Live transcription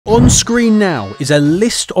On screen now is a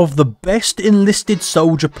list of the best enlisted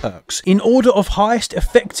soldier perks in order of highest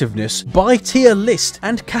effectiveness by tier list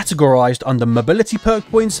and categorized under mobility perk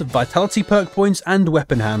points, vitality perk points, and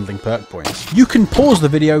weapon handling perk points. You can pause the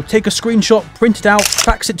video, take a screenshot, print it out,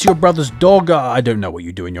 fax it to your brother's dog. I don't know what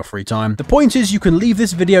you do in your free time. The point is you can leave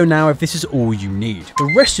this video now if this is all you need.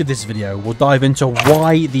 The rest of this video will dive into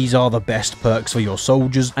why these are the best perks for your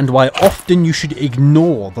soldiers and why often you should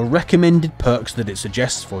ignore the recommended perks that it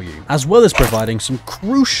suggests for you, as well as providing some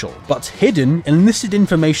crucial but hidden enlisted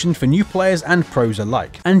information for new players and pros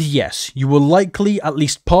alike. And yes, you will likely at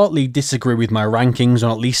least partly disagree with my rankings on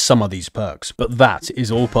at least some of these perks, but that is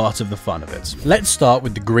all part of the fun of it. Let's start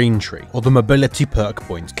with the green tree, or the mobility perk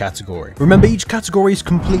points category. Remember, each category is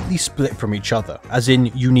completely split from each other, as in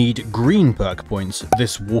you need green perk points,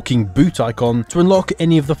 this walking boot icon, to unlock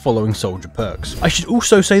any of the following soldier perks. I should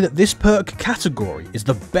also say that this perk category is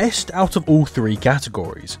the best out of all three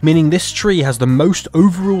categories, meaning this tree has the most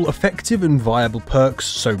overall effective and viable perks,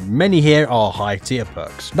 so many here are high tier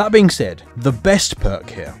perks. That being said, the best perk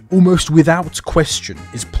here, almost without question,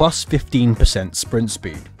 is plus 15% sprint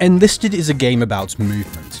speed. Enlisted is a game about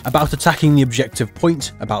movement, about attacking the objective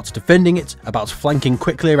point, about defending it, about flanking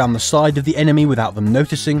quickly around the side of the enemy without them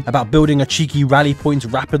noticing, about building a cheeky rally point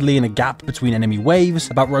rapidly in a gap between enemy waves,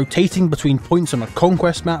 about rotating between points on a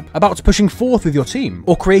conquest map, about pushing forth with your team,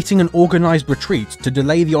 or creating an organized retreat to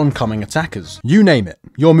delay the oncoming attackers. You name it,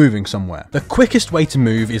 you're moving somewhere. The quickest way to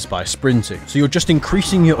move is by sprinting, so you're just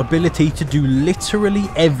increasing your ability to do literally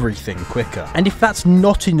everything quicker. And if that's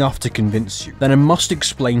not enough to convince you, then I must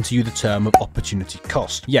explain to you the term of opportunity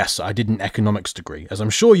cost. Yes, I did an economics degree, as I'm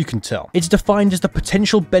sure you can tell. It's defined as the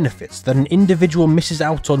potential benefits that an individual misses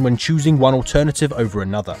out on when choosing one alternative over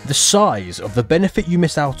another. The size of the benefit you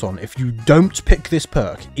miss out on if you don't pick this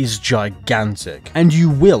perk is gigantic, and you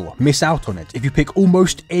will miss out on it if you pick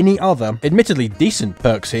almost any other, admittedly decent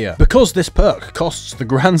perks here, because this perk costs the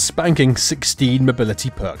grand spanking 16 mobility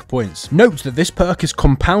perk points. Note that this perk is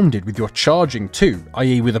compounded with your charging too,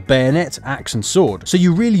 i.e. with a bayonet, axe and sword, so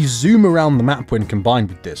you really zoom around the map when combined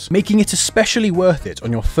with this, making it especially worth it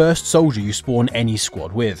on your first soldier you spawn any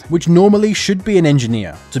squad with, which normally should be an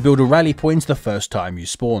engineer, to build a rally point the first time you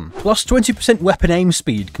spawn. Plus 20% weapon aim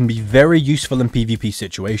speed can be very useful in PvP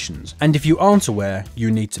situations, and if you aren't aware, you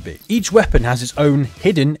need to be. Each weapon has its own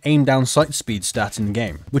hidden aim down sight speed stat in the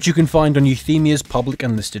game, which you can find on Euthemia's public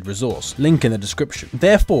enlisted resource, link in the description.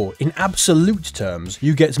 Therefore, in absolute terms,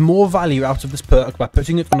 you get more value out of this perk by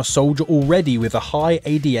putting it on a soldier already with a high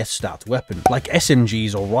ADS stat weapon, like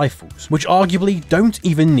SMGs or rifles, which arguably don't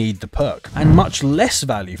even need the perk, and much less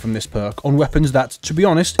value from this perk on weapons that, to be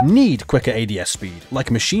honest, need quicker ADS speed,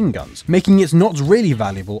 like machine guns, making it not really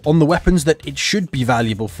valuable on the weapons that it should be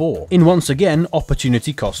valuable for, in once again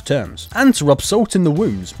opportunity cost terms. And to rub salt in the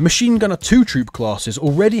wounds, machine gunner 2 troop classes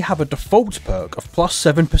already have a default perk of plus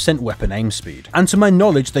 7% weapon aim speed, and to my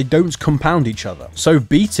knowledge they don't compound each other, so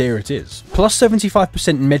B tier it is. Plus 75%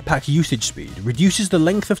 medpack usage speed reduces the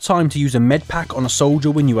length of time to use a medpack on a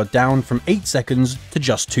soldier when you are down from 8 seconds to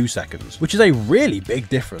just 2 seconds, which is a really big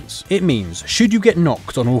difference. It means, should you get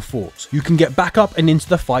knocked on all fours, you can get back up and into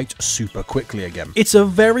the fight super quickly again. It's a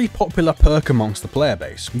very popular perk amongst the player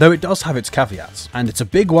base, though it does have its caveats, and it's a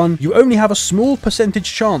big one. You only have a small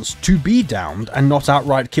percentage chance to be downed and not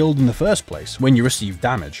outright killed in the first place when you receive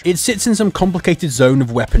damage. It sits in some complicated zone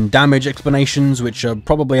of weapon damage explanations, which are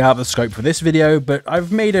probably out of the scope for this video, but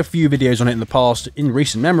I've made a few videos on it in the past in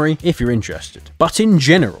recent memory if you're interested. But in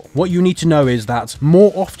general, what you need to know is that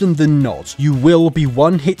more often than not, you will be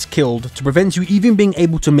one hit killed to prevent you even being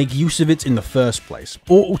able to make use of it in the first place.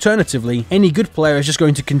 Or alternatively, any good player is just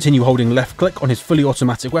going to continue holding left click on his fully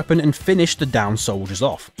automatic weapon and finish the down soldiers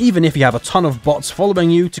off. Even if you have a ton of bots following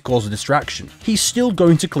you to cause a distraction, he's still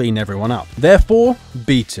going to clean everyone up. Therefore,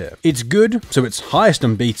 B tier. It's good, so it's highest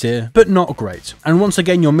on B tier, but not great. And once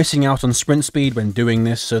again, you're missing out on sprint speed when doing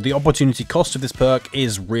this, so the opportunity cost of this perk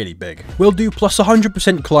is really big. We'll do plus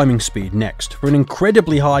 100% climbing speed next, for an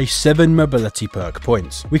incredibly high 7 mobility perk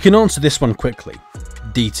points. We can answer this one quickly.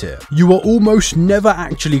 D tier. You are almost never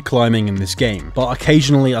actually climbing in this game, but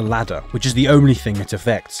occasionally a ladder, which is the only thing it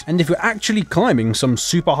affects. And if you're actually climbing some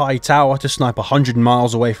super high tower to snipe 100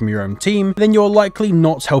 miles away from your own team, then you're likely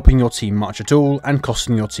not helping your team much at all and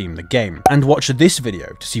costing your team the game. And watch this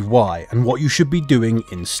video to see why and what you should be doing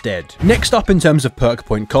instead. Next up in terms of perk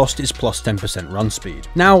point cost is plus 10% run speed.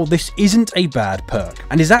 Now, this isn't a bad perk,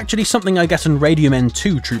 and is actually something I get on Radium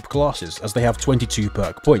N2 troop classes, as they have 22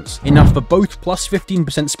 perk points, enough for both plus 15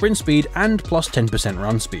 15% sprint speed and plus 10%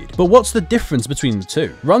 run speed. But what's the difference between the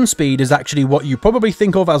two? Run speed is actually what you probably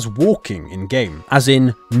think of as walking in game, as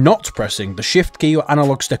in not pressing the shift key or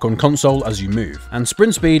analog stick on console as you move, and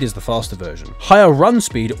sprint speed is the faster version. Higher run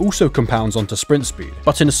speed also compounds onto sprint speed,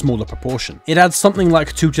 but in a smaller proportion. It adds something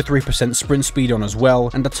like 2 to 3% sprint speed on as well,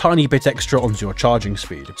 and a tiny bit extra onto your charging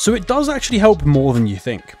speed. So it does actually help more than you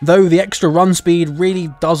think. Though the extra run speed really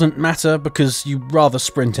doesn't matter because you'd rather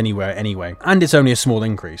sprint anywhere anyway, and it's only a small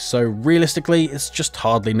increase, so realistically it's just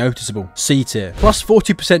hardly noticeable. C tier. Plus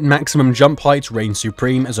 40% maximum jump height reigns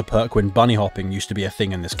supreme as a perk when bunny hopping used to be a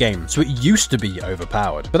thing in this game, so it used to be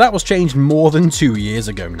overpowered. But that was changed more than 2 years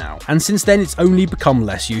ago now, and since then it's only become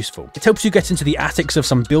less useful. It helps you get into the attics of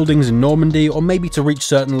some buildings in Normandy, or maybe to reach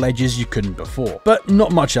certain ledges you couldn't before, but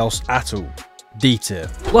not much else at all. D tier.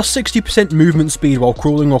 Plus 60% movement speed while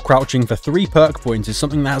crawling or crouching for 3 perk points is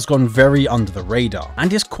something that has gone very under the radar,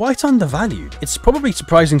 and is quite undervalued. It's probably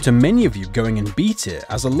surprising to many of you going in B tier,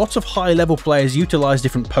 as a lot of high level players utilize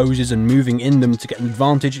different poses and moving in them to get an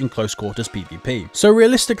advantage in close quarters PvP. So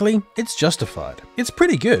realistically, it's justified. It's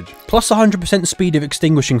pretty good. Plus 100% speed of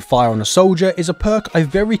extinguishing fire on a soldier is a perk I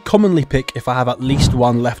very commonly pick if I have at least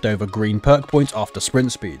 1 leftover green perk point after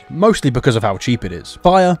sprint speed, mostly because of how cheap it is.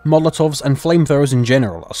 Fire, molotovs, and flamethrowers in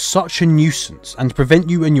general are such a nuisance and prevent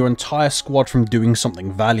you and your entire squad from doing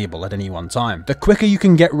something valuable at any one time. The quicker you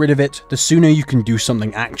can get rid of it, the sooner you can do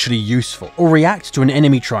something actually useful, or react to an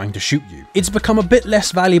enemy trying to shoot you. It's become a bit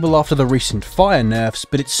less valuable after the recent fire nerfs,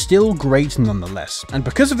 but it's still great nonetheless, and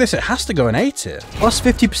because of this it has to go in A tier. Plus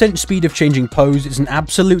 50% speed of changing pose is an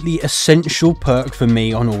absolutely essential perk for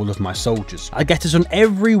me on all of my soldiers. I get it on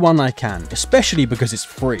every one I can, especially because it's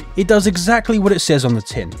free. It does exactly what it says on the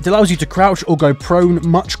tin. It allows you to crouch or go prone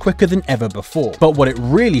much quicker than ever before, but what it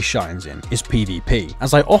really shines in is PvP,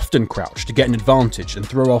 as I often crouch to get an advantage and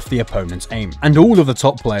throw off the opponent's aim, and all of the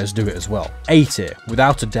top players do it as well. A tier,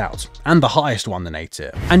 without a doubt, and the highest one than A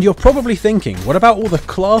tier. And you're probably thinking, what about all the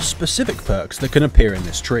class specific perks that can appear in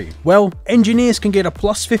this tree? Well, engineers can get a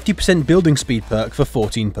plus 50% building speed perk for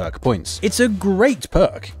 14 perk points. It's a great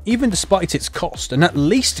perk, even despite its cost, and at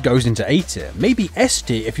least goes into A tier, maybe S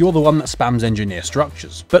tier if you're the one that spams engineer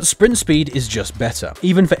structures. But sprint speed is just better,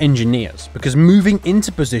 even for engineers, because moving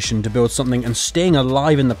into position to build something and staying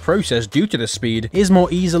alive in the process due to the speed is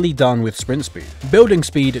more easily done with sprint speed. Building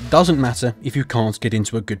speed doesn't matter if you can't get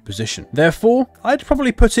into a good position. Therefore, I'd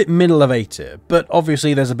probably put it middle of A tier, but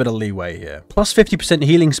obviously there's a bit of leeway here. Plus 50%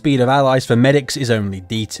 healing speed of allies for medics is only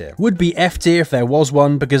D tier. Would be F tier if there was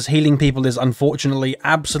one, because healing people is unfortunately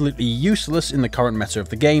absolutely useless in the current meta of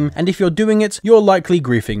the game, and if you're doing it, you're likely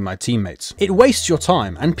griefing my teammates. It wastes your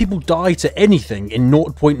time, and people die to anything in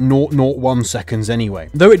 0.001 seconds anyway,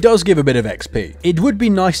 though it does give a bit of XP. It would be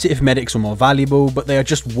nicer if medics were more valuable, but they are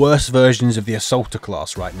just worse versions of the assaulter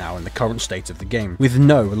class right now in the current state of the game, with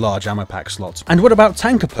no large ammo pack slots. And what about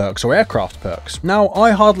tanker perks or aircraft perks? Now,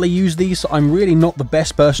 I hardly use these, so I'm really not the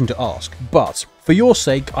best person to ask, but for your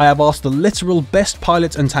sake, I have asked the literal best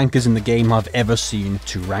pilots and tankers in the game I've ever seen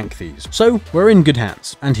to rank these. So, we're in good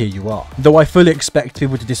hands, and here you are. Though I fully expect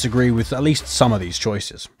people to disagree with at least some of these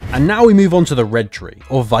choices. And now we move on to the red tree,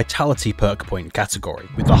 or vitality perk point category,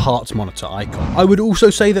 with the heart monitor icon. I would also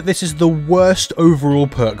say that this is the worst overall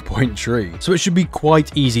perk point tree, so it should be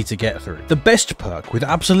quite easy to get through. The best perk, with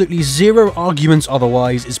absolutely zero arguments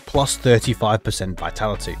otherwise, is plus 35%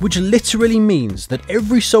 vitality, which literally means that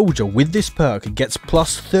every soldier with this perk gets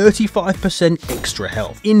plus 35% extra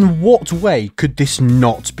health. In what way could this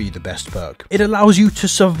not be the best perk? It allows you to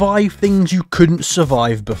survive things you couldn't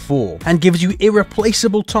survive before, and gives you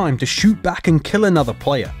irreplaceable time to shoot back and kill another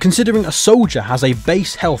player. Considering a soldier has a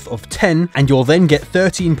base health of 10, and you'll then get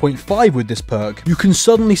 13.5 with this perk, you can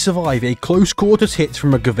suddenly survive a close quarters hit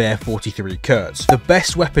from a Gewehr 43 Kurz, the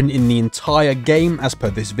best weapon in the entire game as per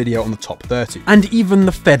this video on the top 30, and even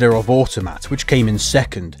the Fedorov Automat, which came in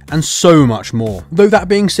second, and so much more. Though that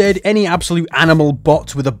being said, any absolute animal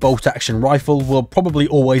bot with a bolt action rifle will probably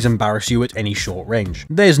always embarrass you at any short range.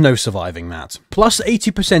 There's no surviving that. Plus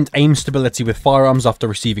 80% aim stability with firearms after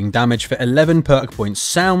receiving damage for 11 perk points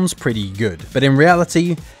sounds pretty good, but in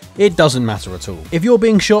reality, it doesn't matter at all. If you're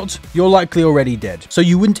being shot, you're likely already dead, so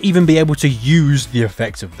you wouldn't even be able to use the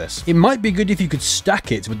effect of this. It might be good if you could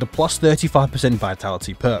stack it with the plus 35%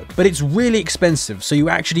 vitality perk, but it's really expensive, so you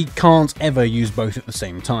actually can't ever use both at the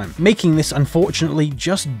same time, making this unfortunately unfortunately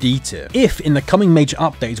just D tier. If in the coming major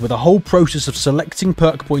updates where the whole process of selecting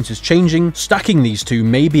perk points is changing, stacking these two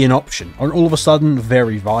may be an option, and all of a sudden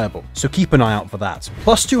very viable, so keep an eye out for that.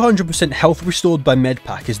 Plus 200% health restored by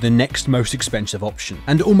medpack is the next most expensive option,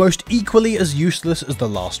 and almost equally as useless as the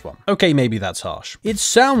last one. Okay, maybe that's harsh. It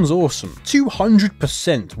sounds awesome.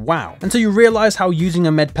 200%, wow. Until you realize how using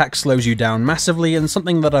a medpack slows you down massively, and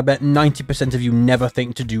something that I bet 90% of you never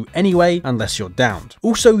think to do anyway, unless you're downed.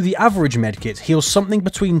 Also, the average medkit heals something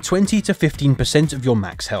between 20 to 15% of your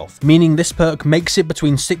max health, meaning this perk makes it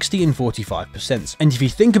between 60 and 45%. And if you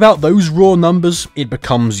think about those raw numbers, it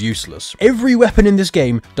becomes useless. Every weapon in this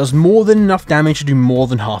game does more than enough damage to do more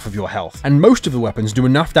than half of your health, and most of the weapons do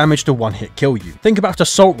enough damage to one-hit kill you. Think about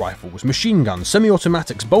assault rifles, machine guns,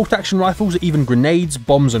 semi-automatics, bolt-action rifles, even grenades,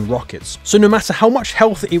 bombs, and rockets. So no matter how much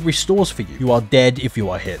health it restores for you, you are dead if you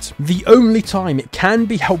are hit. The only time it can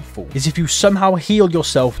be helpful is if you somehow heal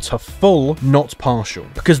yourself to full, not partial,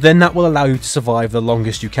 because then that will allow you to survive the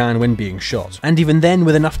longest you can when being shot. And even then,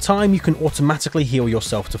 with enough time, you can automatically heal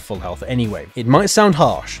yourself to full health anyway. It might sound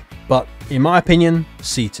harsh, but in my opinion,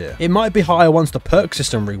 C tier. It might be higher once the perk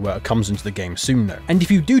system rework comes into the game soon though. And if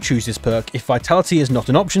you do choose this perk, if vitality is not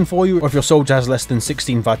an option for you, or if your soldier has less than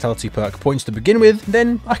 16 vitality perk points to begin with,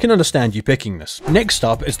 then I can understand you picking this. Next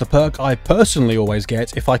up is the perk I personally always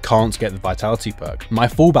get if I can't get the vitality perk. My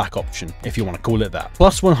fallback option, if you want to call it that.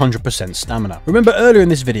 Plus 100% stamina. Remember earlier in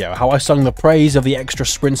this video how I sung the praise of the extra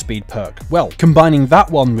sprint speed perk? Well, combining that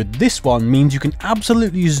one with this one means you can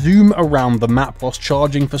absolutely zoom around the map whilst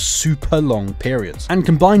charging for super long periods. And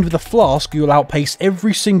combined with a flask, you'll outpace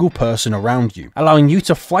every single person around you, allowing you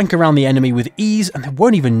to flank around the enemy with ease, and they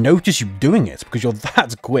won't even notice you doing it because you're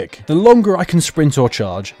that quick. The longer I can sprint or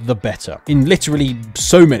charge, the better, in literally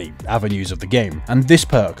so many avenues of the game, and this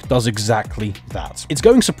perk does exactly that. It's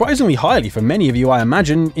going surprisingly highly for many of you, I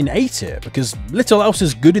imagine, in A tier, because little else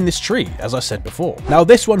is good in this tree, as I said before. Now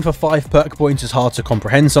this one for 5 perk points is hard to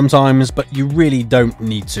comprehend sometimes, but you really don't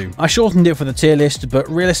need to. I shortened it for the tier list, but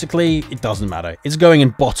realistically, it doesn't matter. It's going in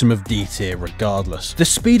bottom of D tier regardless. The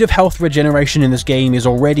speed of health regeneration in this game is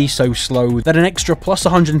already so slow that an extra plus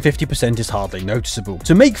 150% is hardly noticeable.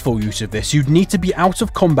 To make full use of this, you'd need to be out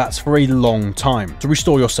of combat for a long time to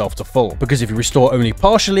restore yourself to full, because if you restore only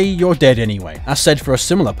partially, you're dead anyway, as said for a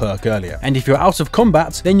similar perk earlier. And if you're out of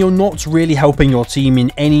combat, then you're not really helping your team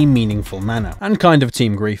in any meaningful manner, and kind of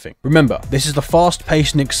team griefing. Remember, this is the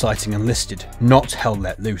fast-paced and exciting Enlisted, not Hell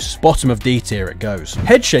Let Loose. Bottom of D tier it goes.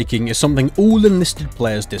 Head shaking is something all Enlisted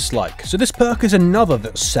players dislike, so this perk is another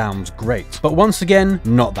that sounds great, but once again,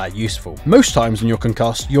 not that useful. Most times when you're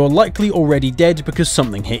concussed, you're likely already dead because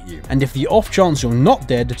something hit you, and if the off chance you're not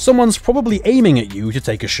dead, someone's probably aiming at you to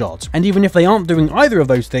take a shot, and even if they aren't doing either of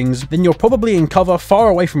those things, then you're probably in cover far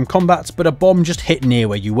away from combat, but a bomb just hit near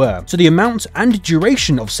where you were. So the amount and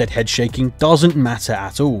duration of said head shaking doesn't matter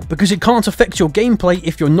at all, because it can't affect your gameplay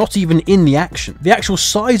if you're not even in the action. The actual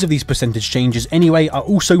size of these percentage changes anyway are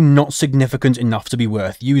also not significant enough to be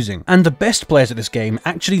worth using, and the best players at this game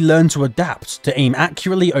actually learn to adapt to aim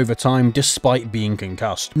accurately over time despite being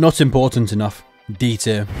concussed. Not important enough. D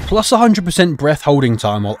tier. Plus 100% breath holding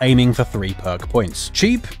time while aiming for 3 perk points.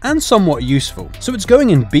 Cheap and somewhat useful. So it's going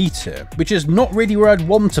in B tier, which is not really where I'd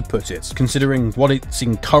want to put it, considering what it's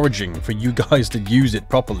encouraging for you guys to use it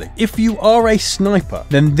properly. If you are a sniper,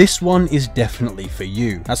 then this one is definitely for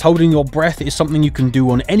you, as holding your breath is something you can do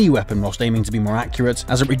on any weapon whilst aiming to be more accurate,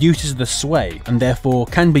 as it reduces the sway, and therefore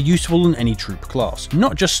can be useful in any troop class,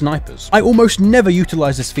 not just snipers. I almost never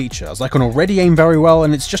utilize this feature, as I can already aim very well,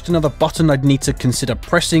 and it's just another button I'd need to consider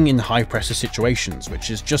pressing in high pressure situations, which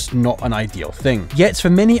is just not an ideal thing. Yet for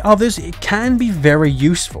many others it can be very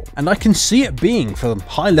useful, and I can see it being for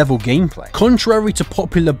high level gameplay. Contrary to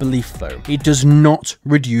popular belief though, it does not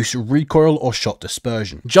reduce recoil or shot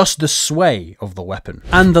dispersion, just the sway of the weapon.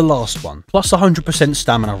 And the last one, plus 100%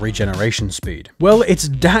 stamina regeneration speed. Well, it's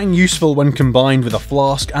dang useful when combined with a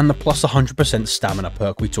flask and the plus 100% stamina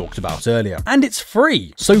perk we talked about earlier. And it's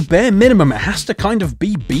free, so bare minimum it has to kind of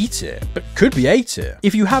be B tier, but could be A tier.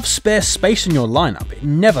 If you have spare space in your lineup, it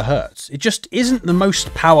never hurts. It just isn't the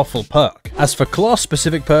most powerful perk. As for class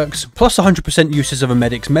specific perks, plus 100% uses of a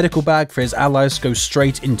medic's medical bag for his allies goes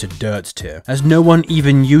straight into dirt tier, as no one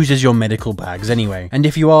even uses your medical bags anyway, and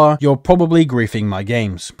if you are, you're probably griefing my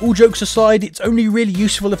games. All jokes aside, it's only really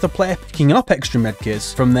useful if the player picking up extra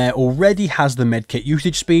medkits from there already has the medkit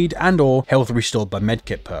usage speed and or health restored by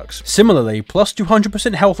medkit perks. Similarly, plus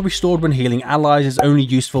 200% health restored when healing allies is only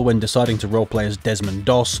useful when deciding to roleplay players Desmond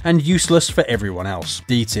Doss, and useless for everyone else.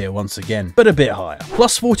 D tier once again, but a bit higher.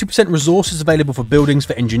 Plus 40% resources available for buildings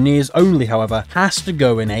for engineers only, however, has to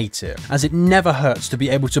go in A tier, as it never hurts to be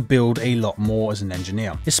able to build a lot more as an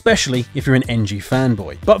engineer, especially if you're an NG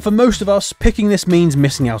fanboy. But for most of us, picking this means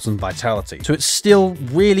missing out on vitality, so it still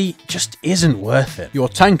really just isn't worth it. Your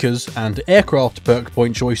tankers and aircraft perk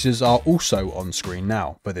point choices are also on screen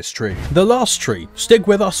now for this tree. The last tree, stick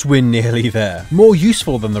with us, we're nearly there. More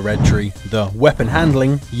useful than the red tree, the weapon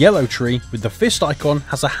handling yellow tree with the fist icon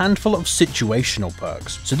has a handful of situational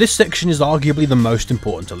perks, so this section is arguably the most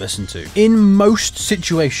important to listen to. In most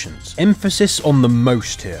situations, emphasis on the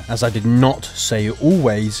most here, as I did not say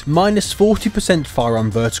always, minus 40%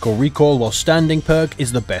 firearm vertical recoil while standing perk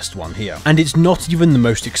is the best one here, and it's not even the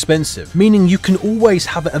most expensive, meaning you can always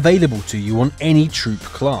have it available to you on any troop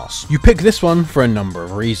class. You pick this one for a number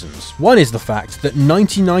of reasons. One is the fact that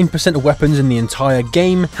 99% of weapons in the entire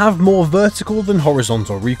game have more vertical than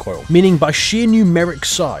horizontal recoil, meaning by sheer numeric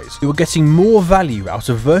size, you are getting more value out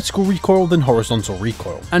of vertical recoil than horizontal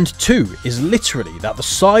recoil. And two is literally that the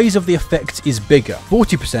size of the effect is bigger,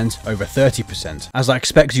 40% over 30%, as I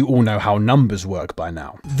expect you all know how numbers work by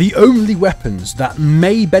now. The only weapons that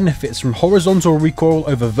may benefit from horizontal recoil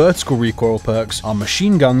over vertical recoil perks are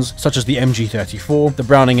machine guns such as the MG34, the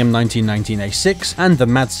Browning M1919A6, and the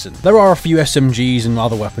Madsen. There are a few SMGs and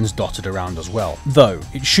other weapons dotted around as well, though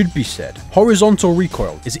it should be said, horizontal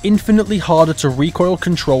recoil is infinitely harder to recoil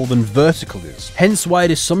control than vertical is, hence why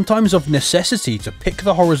it is sometimes of necessity to pick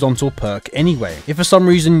the horizontal perk anyway, if for some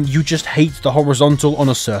reason you just hate the horizontal on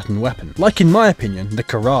a certain weapon. Like in my opinion, the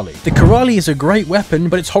Karali. The Karali is a great weapon,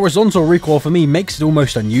 but its horizontal recoil for me makes it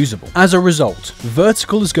almost unusable. As a result,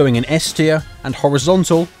 vertical is going in S tier and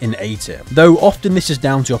horizontal in A tier, though often this is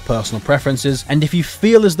down to your personal preferences, and if you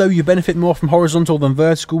feel as though you benefit more from horizontal than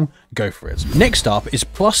vertical, go for it. Next up is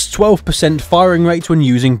plus 12% firing rate when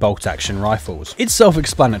using bolt action rifles. It's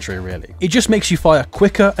self-explanatory really. It just makes you fire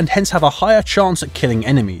quicker and hence have a higher chance at killing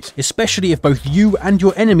enemies, especially if both you and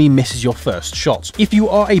your enemy misses your first shot. If you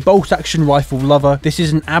are a bolt action rifle lover, this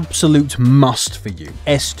is an absolute must for you.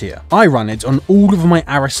 S tier. I run it on all of my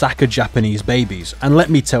Arasaka Japanese babies, and let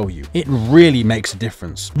me tell you, it really makes a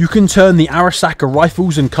difference. You can turn the Arasaka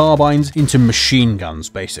rifles and carbines into machine guns,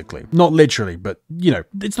 basically. Not literally, but you know,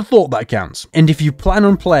 it's the thought that counts. And if you plan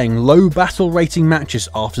on playing low battle rating matches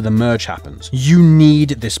after the merge happens, you need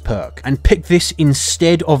this perk, and pick this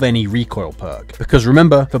instead of any recoil perk. Because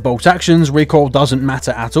remember, for bolt actions, recoil doesn't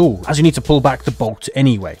matter at all, as you need to pull back the bolt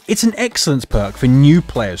anyway. It's an excellent perk for new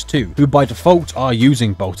players too, who by default are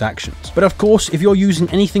using bolt actions. But of course, if you're using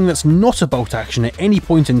anything that's not a bolt action at any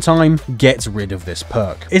point in time, get rid of this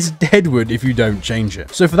perk. It's deadwood if you don't change it.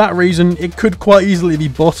 So for that reason, it could quite easily be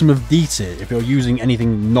bottom of D tier if you're using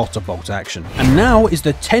anything not a bolt action. And now is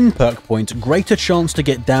the 10 perk point greater chance to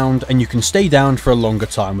get downed, and you can stay downed for a longer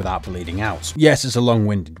time without bleeding out. Yes, it's a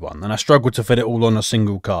long-winded one, and I struggled to fit it all on a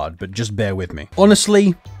single card, but just bear with me.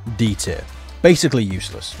 Honestly, D tier. Basically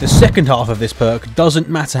useless. The second half of this perk doesn't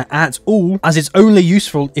matter at all, as it's only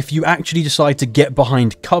useful if you actually decide to get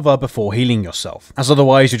behind cover before healing yourself, as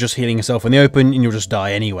otherwise you're just healing yourself in the open and you'll just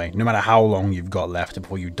die anyway, no matter how long you've got left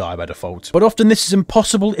before you die by default. But often this is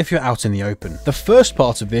impossible if you're out in the open. The first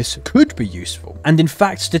part of this could be useful, and in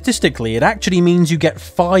fact statistically it actually means you get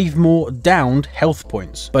 5 more downed health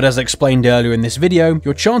points, but as explained earlier in this video,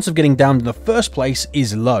 your chance of getting downed in the first place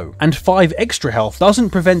is low, and 5 extra health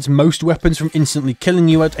doesn't prevent most weapons from instantly killing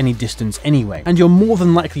you at any distance anyway, and you're more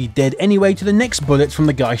than likely dead anyway to the next bullet from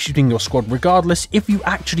the guy shooting your squad regardless if you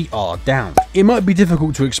actually are down. It might be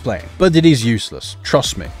difficult to explain, but it is useless,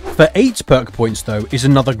 trust me. For 8 perk points though is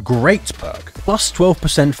another great perk, plus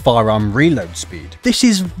 12% firearm reload speed. This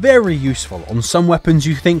is very useful on some weapons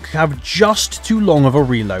you think have just too long of a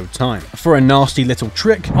reload time. For a nasty little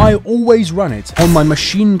trick, I always run it on my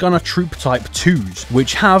machine gunner troop type 2s,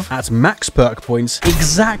 which have, at max perk points,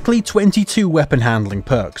 exactly 22 weapon handling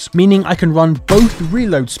perks, meaning I can run both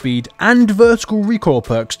reload speed and vertical recoil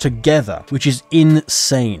perks together, which is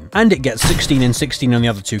insane. And it gets 16 and 16 on the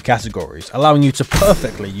other 2 categories, allowing you to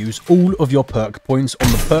perfectly use all of your perk points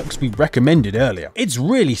on the perks we recommended earlier. It's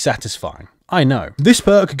really satisfying. I know. This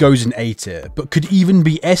perk goes in A tier, but could even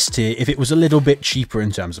be S tier if it was a little bit cheaper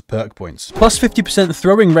in terms of perk points. Plus 50%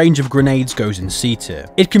 throwing range of grenades goes in C tier.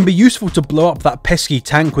 It can be useful to blow up that pesky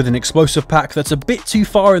tank with an explosive pack that's a bit too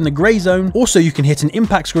far in the grey zone. Also, you can hit an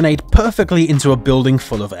impact grenade perfectly into a building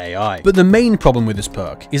full of AI. But the main problem with this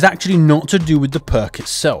perk is actually not to do with the perk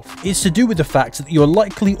itself. It's to do with the fact that you're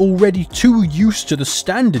likely already too used to the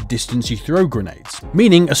standard distance you throw grenades.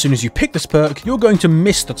 Meaning, as soon as you pick this perk, you're going to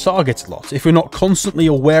miss the target a lot, if you're not constantly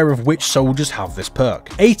aware of which soldiers have this perk.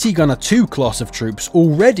 80 Gunner 2 class of troops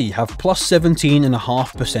already have plus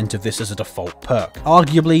 17.5% of this as a default perk,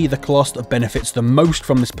 arguably the class that benefits the most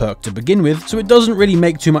from this perk to begin with, so it doesn't really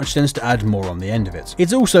make too much sense to add more on the end of it.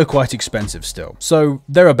 It's also quite expensive still, so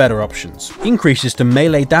there are better options. Increases to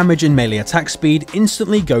melee damage and melee attack speed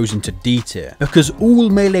instantly goes into D tier, because all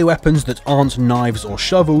melee weapons that aren't knives or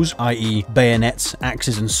shovels, i.e. bayonets,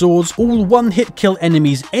 axes and swords, all one-hit kill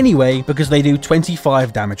enemies anyway because they do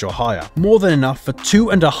 25 damage or higher, more than enough for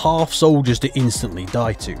 2.5 soldiers to instantly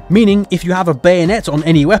die to. Meaning, if you have a bayonet on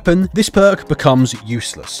any weapon, this perk becomes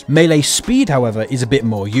useless. Melee speed, however, is a bit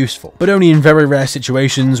more useful, but only in very rare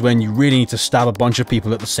situations when you really need to stab a bunch of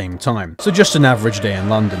people at the same time, so just an average day in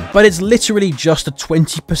London. But it's literally just a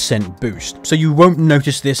 20% boost, so you won't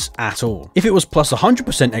notice this at all. If it was plus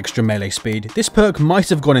 100% extra melee speed, this perk might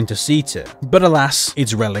have gone into C tier, but alas,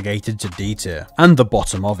 it's relegated to D tier, and the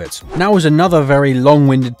bottom of it. Now is another very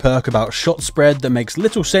long-winded perk about shot spread that makes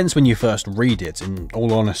little sense when you first read it, in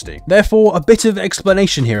all honesty. Therefore, a bit of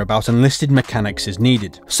explanation here about enlisted mechanics is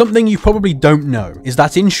needed. Something you probably don't know is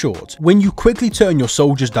that, in short, when you quickly turn your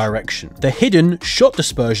soldier's direction, the hidden shot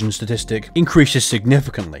dispersion statistic increases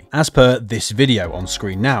significantly, as per this video on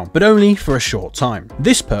screen now, but only for a short time.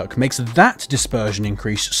 This perk makes that dispersion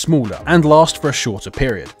increase smaller and last for a shorter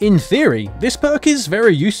period. In theory, this perk is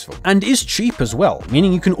very useful, and is cheap as well,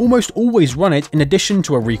 meaning you can almost always run it in addition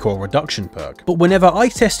to a recoil reduction perk. But whenever I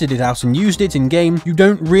tested it out and used it in game, you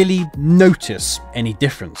don't really notice any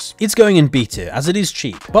difference. It's going in B tier as it is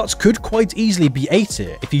cheap, but could quite easily be A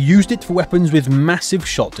tier if you used it for weapons with massive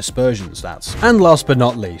shot dispersion stats. And last but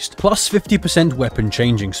not least, plus 50% weapon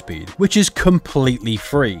changing speed, which is completely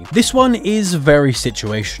free. This one is very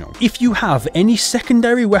situational. If you have any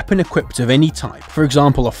secondary weapon equipped of any type, for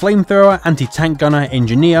example a flamethrower, anti-tank gunner,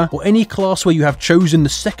 engineer, or any class where you have chosen the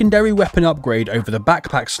secondary weapon upgrade over the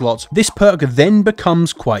backpack slot, this perk then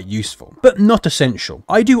becomes quite useful, but not essential.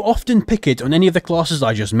 I do often pick it on any of the classes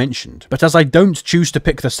I just mentioned, but as I don't choose to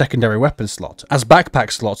pick the secondary weapon slot, as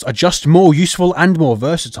backpack slots are just more useful and more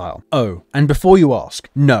versatile. Oh, and before you ask,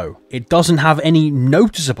 no, it doesn't have any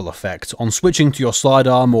noticeable effect on switching to your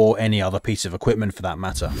sidearm or any other piece of equipment for that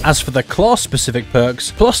matter. As for the class specific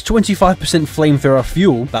perks, plus 25% flamethrower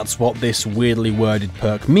fuel, that's what this weirdly worded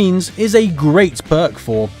perk means, is a great perk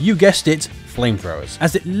for, you guessed it, flamethrowers,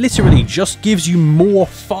 as it literally just gives you more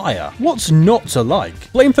fire. What's not to like?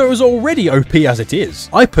 Flamethrowers are already OP as it is.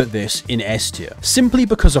 I put this in S tier, simply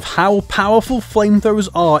because of how powerful flamethrowers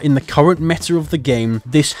are in the current meta of the game.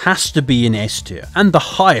 This has to be in S tier, and the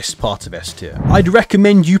highest part of S tier. I'd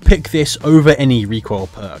recommend you pick this over any recoil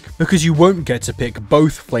perk, because you won't get to pick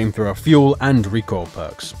both flamethrower fuel and recoil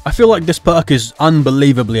perks. I feel like this perk is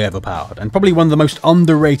unbelievably overpowered, and probably one of the most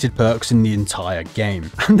underrated perks in the entire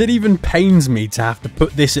game, and it even pains me to have to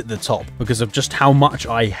put this at the top because of just how much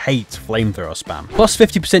I hate flamethrower spam. Plus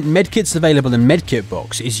 50% medkits available in medkit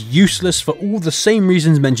box is useless for all the same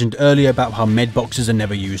reasons mentioned earlier about how med boxes are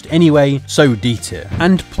never used anyway, so D tier.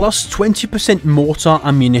 And plus 20% mortar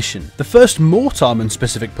ammunition. The first mortarman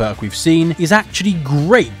specific perk we've seen is actually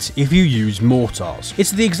great if you use mortars. It's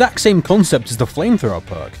the exact same concept as the flamethrower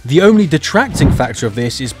perk. The only detracting factor of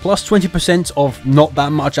this is plus 20% of not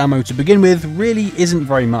that much ammo to begin with really isn't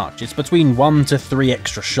very much. It's between 1 to 3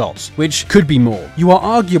 extra shots, which could be more. You are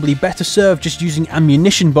arguably better served just using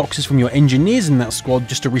ammunition boxes from your engineers in that squad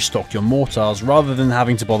just to restock your mortars rather than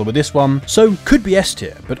having to bother with this one, so could be S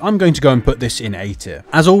tier, but I'm going to go and put this in A tier.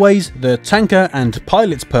 As always, the tanker and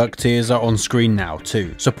pilot's perk tiers are on screen now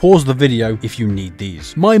too, so pause the video if you need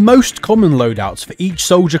these. My most common loadouts for each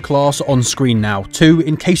soldier class are on screen now too,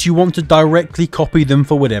 in case you want to directly copy them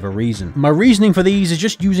for whatever reason. My reasoning for these is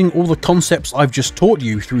just using all the concepts I've just taught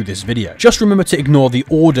you through this video. Just remember to ignore the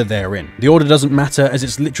order they're in. The order doesn't matter as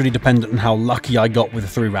it's literally dependent on how lucky I got with the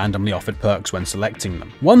 3 randomly offered perks when selecting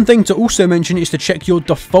them. One thing to also mention is to check your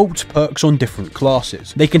default perks on different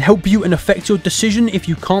classes. They can help you and affect your decision if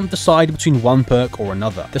you can't decide between one perk or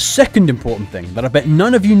another. The second important thing that I bet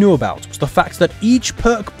none of you knew about was the fact that each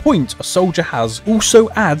perk point a soldier has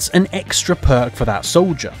also adds an extra perk for that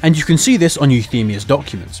soldier, and you can see this on Euthemia's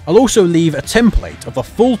documents. I'll also leave a template of the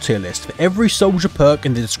full tier list for every soldier perk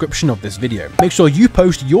in the description of this video. Make sure you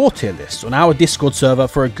post your tier lists on our Discord server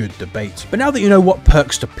for a good debate. But now that you know what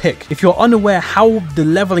perks to pick, if you're unaware how the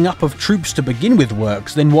leveling up of troops to begin with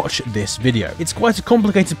works, then watch this video. It's quite a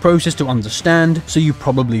complicated process to understand, so you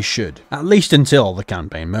probably should, at least until the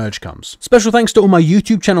campaign merge comes. Special thanks to all my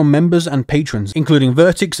YouTube channel members and patrons, including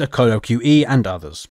Vertix, Akolo QE, and others.